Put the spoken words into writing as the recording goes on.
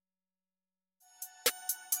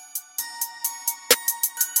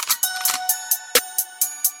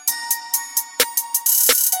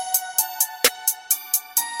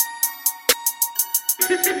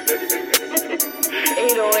808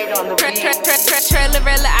 on the beat. Trilla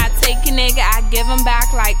Reala, I take a nigga, I give him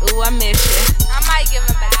back like, ooh, I miss you. I might give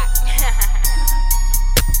him back.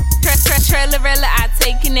 Trilla Reala, I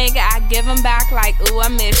take a nigga, I give him back like, ooh, I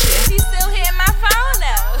miss you. He's still hitting my phone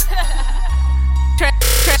though.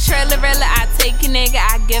 Trilla Reala, I take a nigga,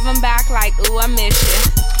 I give him back like, ooh, I miss you.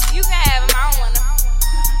 You can have him, I don't want him.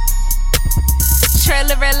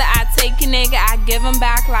 Trilla Reala, I take a nigga, I give him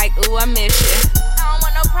back like, ooh, I miss you. I don't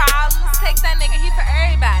want no problems, take that nigga, he for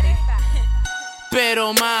everybody.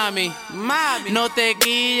 Pero mami, no te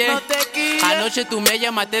quilles. Anoche tú me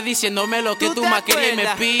llamaste diciéndome lo que tú más querías y me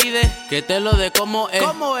pides que te lo dé como es.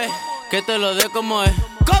 Que te lo dé como es.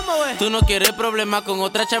 Tú no quieres problemas con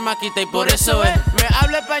otra chamaquita y por eso es. Me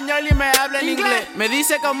habla español y me habla en inglés. Me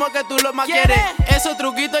dice como que tú lo más quieres. Esos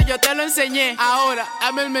truquitos yo te lo enseñé. Ahora,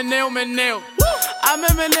 hazme el meneo. Hazme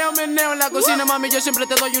el meneo en la cocina, mami, yo siempre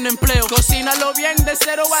te doy un empleo. Cocínalo bien de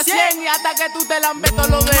 0 a 100 y hasta que tú te lambes todos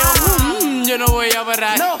los dedos. Yo no voy a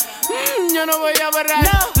barrar. Yo no voy a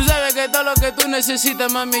barrar. Tú sabes que todo lo que tú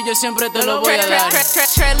necesitas, mami, yo siempre te lo voy a dar.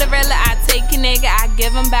 Trilla Reala, I take a nigga, I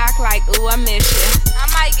give him back like, ooh, I miss you. I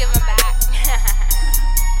might give him back.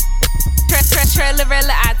 Trilla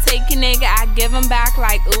Reala, I take a nigga, I give him back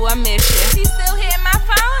like, ooh, I miss you. He's still hitting my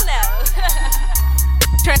phone though.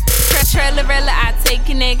 Trilla Reala, I take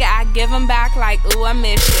a nigga, I give him back like, ooh, I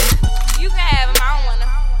miss you. You can have him, I don't want him.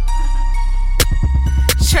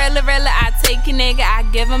 Trilla Reala, I take a nigga, I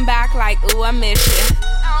give him back like, ooh, I miss you.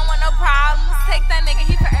 I don't want no problems, take that nigga,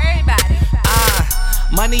 he for everybody.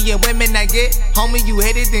 Money and women I get, homie, you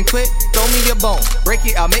hate it, then quit. Throw me a bone, break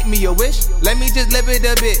it, I'll make me a wish. Let me just live it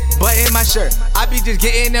a bit. Button my shirt, I be just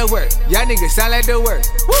getting to work. Y'all niggas sound like the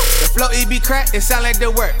worst. Woo! The flow, it be crack, it sound like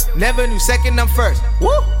the work. Never knew second, I'm first.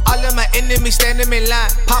 Woo! All of my enemies stand them in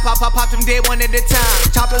line. Pop them dead one at a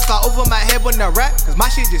time. Choppers fly over my head when I rap, cause my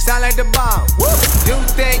shit just sound like the bomb. Woo! You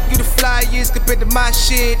think you the flyest compared to my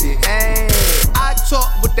shit? It ain't. I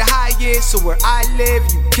talk with the highest, so where I live,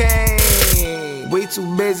 you can't. We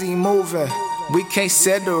too busy moving, we can't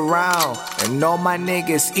sit around. And all my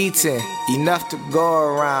niggas eating, enough to go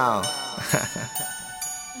around.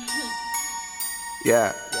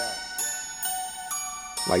 Yeah,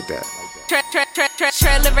 like that.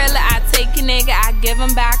 Trilla Reala, I take a nigga, I give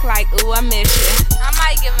him back like, ooh, I miss you. I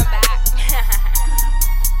might give him back.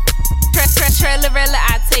 Trilla Reala,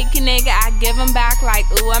 I take a nigga, I give him back like,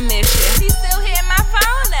 ooh, I miss you. He's still hitting my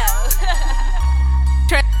phone though.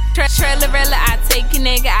 Trilla Reala, I take a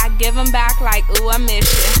nigga, I give him back like, ooh, I miss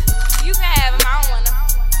you. You can have him, I don't want him.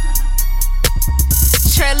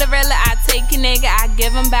 Trilla Reala, I take a nigga, I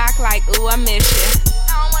give him back like, ooh, I miss you.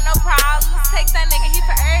 I don't want no problems, take that nigga, he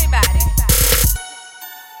for everybody.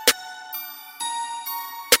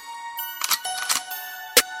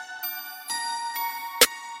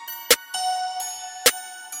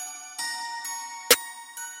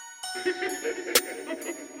 Ha ha ha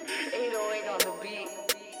ha ha.